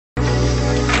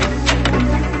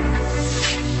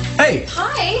Hey.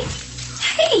 Hi.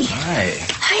 Hey. Hi.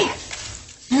 Hi.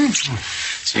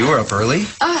 So you were up early?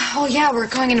 Oh, yeah, we're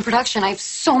going into production. I have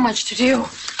so much to do.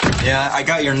 Yeah, I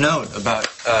got your note about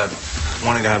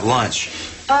wanting to have lunch.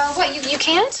 What, you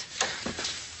can't?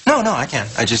 No, I can.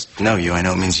 I just know you. I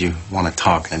know it means you want to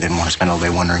talk, and I didn't want to spend all day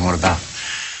wondering what about.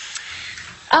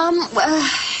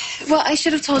 Well, I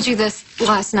should have told you this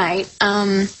last night.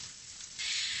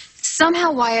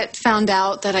 Somehow Wyatt found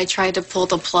out that I tried to pull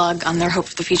the plug on their Hope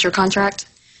for the Future contract.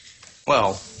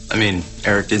 Well, I mean,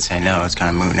 Eric did say no. It's kind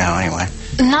of moot now anyway.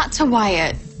 Not to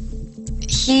Wyatt.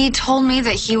 He told me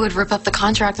that he would rip up the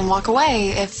contract and walk away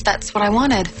if that's what I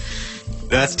wanted.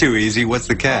 That's too easy. What's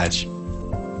the catch?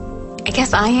 I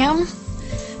guess I am.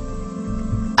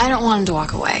 I don't want him to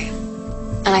walk away.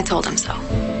 And I told him so.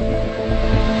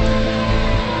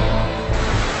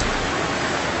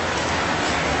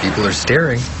 People are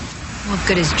staring. What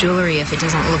good is jewelry if it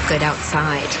doesn't look good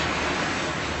outside?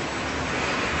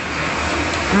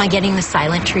 Am I getting the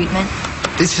silent treatment?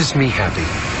 This is me happy.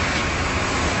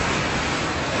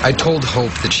 I told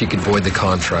Hope that she could void the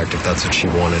contract if that's what she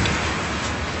wanted.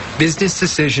 Business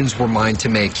decisions were mine to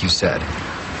make, you said.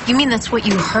 You mean that's what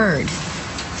you heard?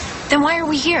 Then why are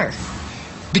we here?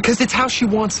 Because it's how she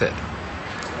wants it.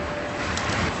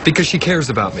 Because she cares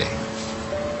about me.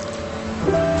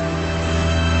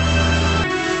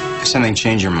 Did something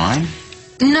change your mind?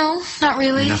 No, not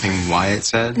really. Nothing Wyatt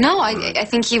said? No, I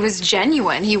think he was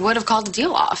genuine. He would have called the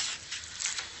deal off.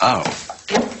 Oh.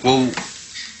 Well,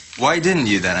 why didn't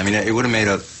you then? I mean, it would have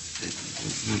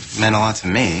meant a lot to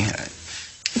me.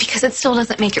 Because it still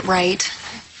doesn't make it right.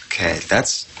 Okay,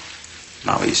 that's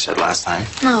not what you said last time.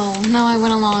 No, I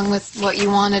went along with what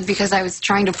you wanted because I was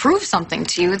trying to prove something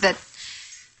to you that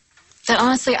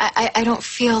honestly, I don't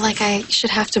feel like I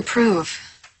should have to prove.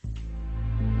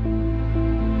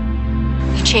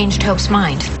 You changed Hope's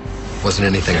mind. Wasn't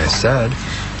anything I said.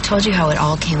 I told you how it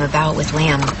all came about with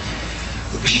Liam.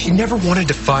 She never wanted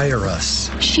to fire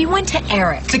us. She went to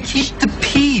Eric. To keep the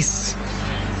peace.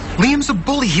 Liam's a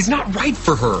bully. He's not right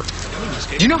for her.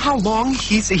 Do you know how long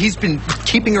he's been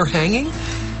keeping her hanging?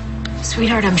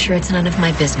 Sweetheart, I'm sure it's none of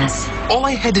my business. All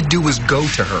I had to do was go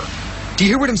to her. Do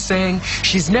you hear what I'm saying?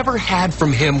 She's never had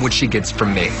from him what she gets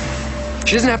from me.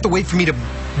 She doesn't have to wait for me to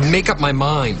make up my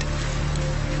mind.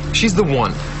 She's the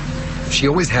one. She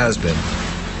always has been.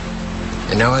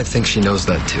 And now I think she knows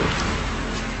that too.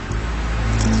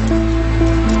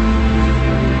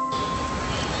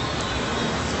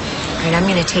 All right, I'm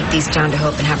going to take these down to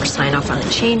Hope and have her sign off on the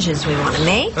changes we want to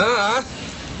make.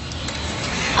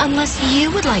 Unless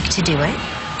you would like to do it.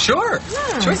 Sure.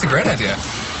 Sure, it's a great idea.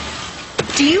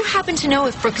 Do you happen to know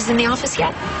if Brooke is in the office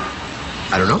yet?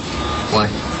 I don't know. Why?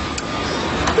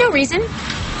 No reason.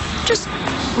 Just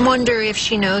wonder if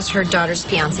she knows her daughter's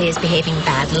fiancé is behaving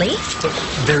badly.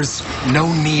 There's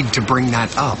no need to bring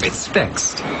that up. It's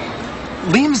fixed.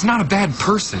 Liam's not a bad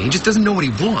person. He just doesn't know what he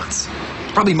wants.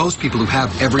 Probably most people who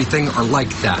have everything are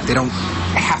like that. They don't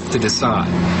have to decide.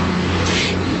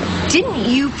 Didn't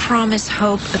you promise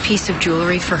Hope a piece of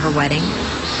jewelry for her wedding?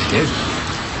 I did.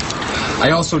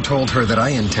 I also told her that I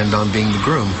intend on being the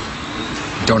groom.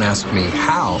 Don't ask me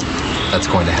how that's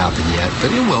going to happen yet,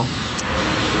 but it will.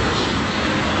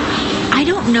 I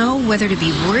don't know whether to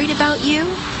be worried about you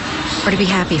or to be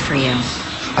happy for you.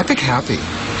 I pick happy.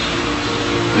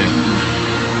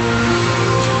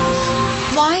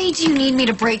 Why do you need me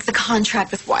to break the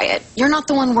contract with Wyatt? You're not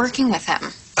the one working with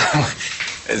him.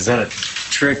 Is that a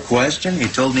trick question? He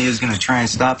told me he was going to try and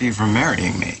stop you from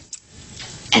marrying me.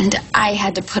 And I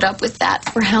had to put up with that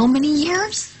for how many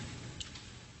years?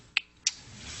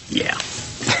 Yeah.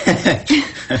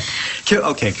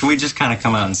 Okay, can we just kind of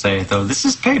come out and say it, though? This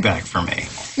is payback for me.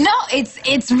 No,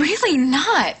 it's really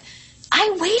not.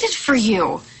 I waited for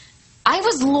you. I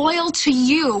was loyal to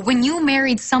you when you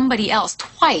married somebody else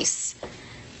twice.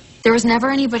 There was never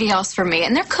anybody else for me,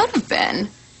 and there could have been.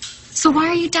 So why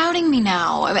are you doubting me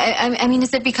now? I mean,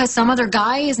 is it because some other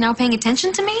guy is now paying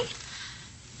attention to me?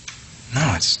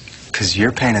 No, it's because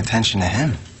you're paying attention to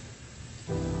him.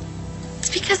 It's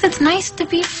because it's nice to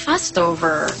be fussed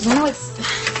over. You know,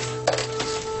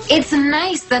 it's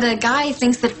nice that a guy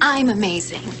thinks that I'm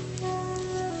amazing.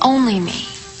 Only me.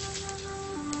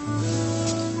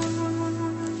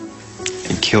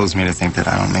 It kills me to think that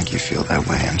I don't make you feel that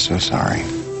way. I'm so sorry.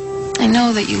 I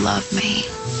know that you love me.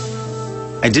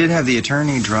 I did have the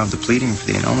attorney draw up the pleading for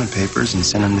the annulment papers and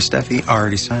send them to Steffi,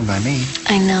 already signed by me.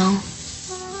 I know.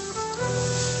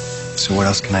 So what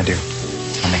else can I do?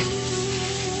 Tell me.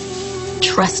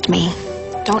 Trust me.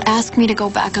 Don't ask me to go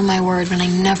back on my word when I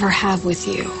never have with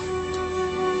you.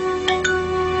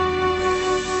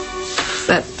 Is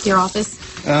that your office?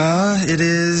 It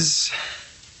is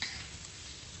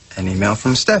an email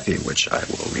from Steffi, which I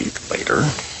will read later.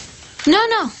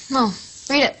 No.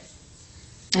 Read it.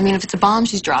 I mean, if it's a bomb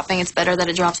she's dropping, it's better that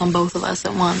it drops on both of us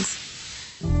at once.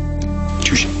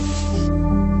 Touche.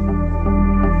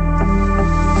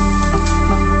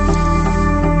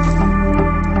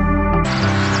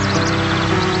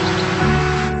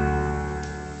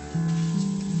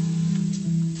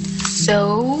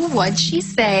 So, what'd she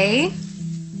say?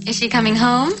 Is she coming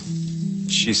home?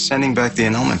 She's sending back the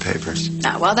annulment papers.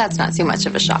 Ah, well, that's not too much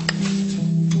of a shock.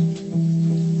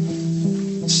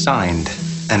 Signed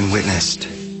and witnessed.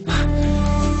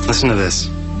 Listen to this.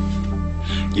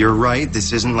 You're right,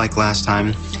 this isn't like last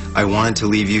time. I wanted to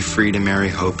leave you free to marry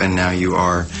Hope, and now you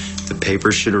are. The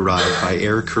papers should arrive by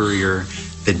air courier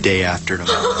the day after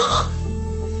tomorrow.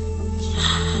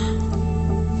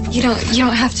 You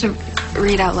don't have to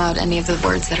read out loud any of the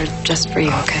words that are just for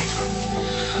you, okay?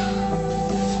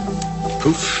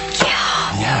 Poof.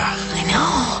 Yeah. I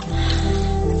know.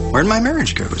 Where'd my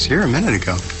marriage go? It was here a minute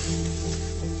ago.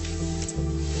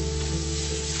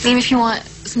 Maybe if you want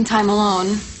some time alone,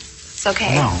 it's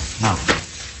okay. No.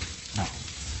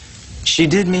 She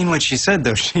did mean what she said,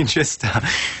 though. She just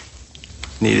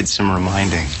needed some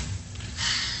reminding.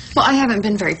 Well, I haven't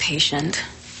been very patient.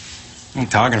 What are you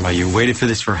talking about? You waited for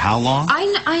this for how long?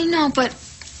 I know, but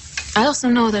I also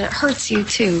know that it hurts you,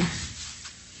 too.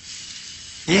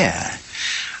 Yeah.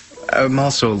 I'm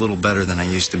also a little better than I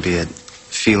used to be at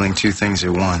feeling two things at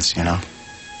once, you know?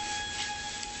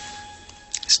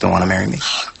 Still want to marry me?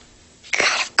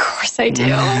 God, of course I do.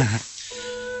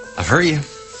 I've hurt you.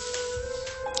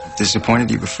 I've disappointed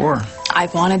you before.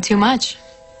 I've wanted too much.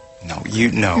 No.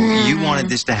 You wanted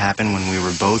this to happen when we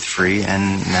were both free,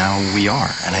 and now we are.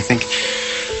 And I think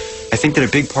that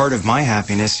a big part of my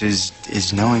happiness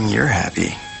is knowing you're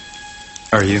happy.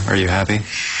 Are you happy?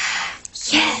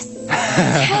 Yes.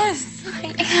 Yes, I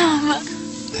am. I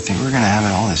think we're gonna have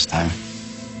it all this time.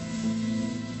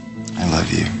 I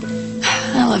love you.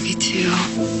 I love you too.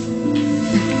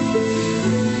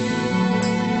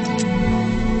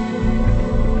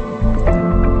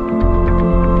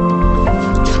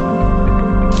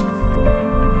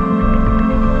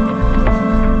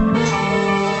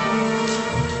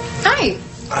 Hi.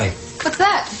 Hi. What's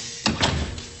that?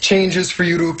 Changes for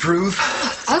you to approve.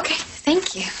 Okay,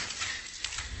 thank you.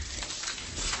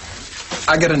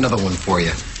 I got another one for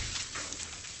you.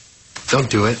 Don't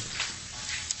do it.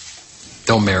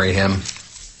 Don't marry him.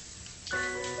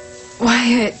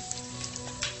 Wyatt,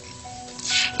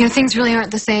 things really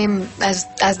aren't the same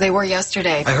as they were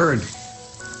yesterday. I heard.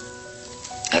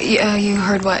 You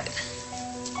heard what?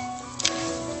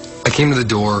 I came to the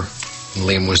door, and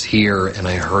Liam was here, and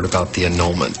I heard about the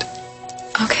annulment.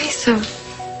 Okay, so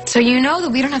you know that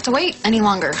we don't have to wait any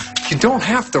longer. You don't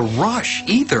have to rush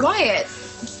either. Wyatt,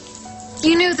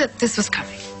 you knew that this was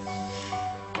coming.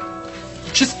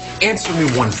 Just answer me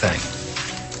one thing.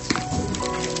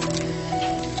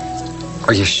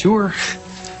 Are you sure?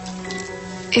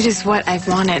 It is what I've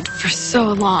wanted for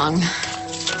so long.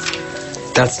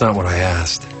 That's not what I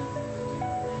asked.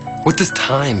 What does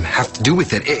time have to do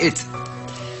with it?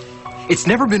 It's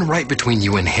never been right between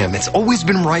you and him. It's always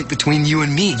been right between you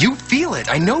and me. You feel it.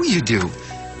 I know you do.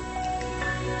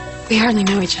 We hardly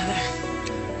know each other.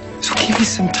 So give me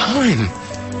some time.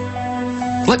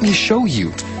 Let me show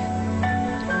you.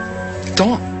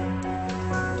 Don't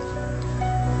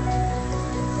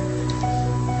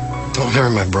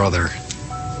marry my brother.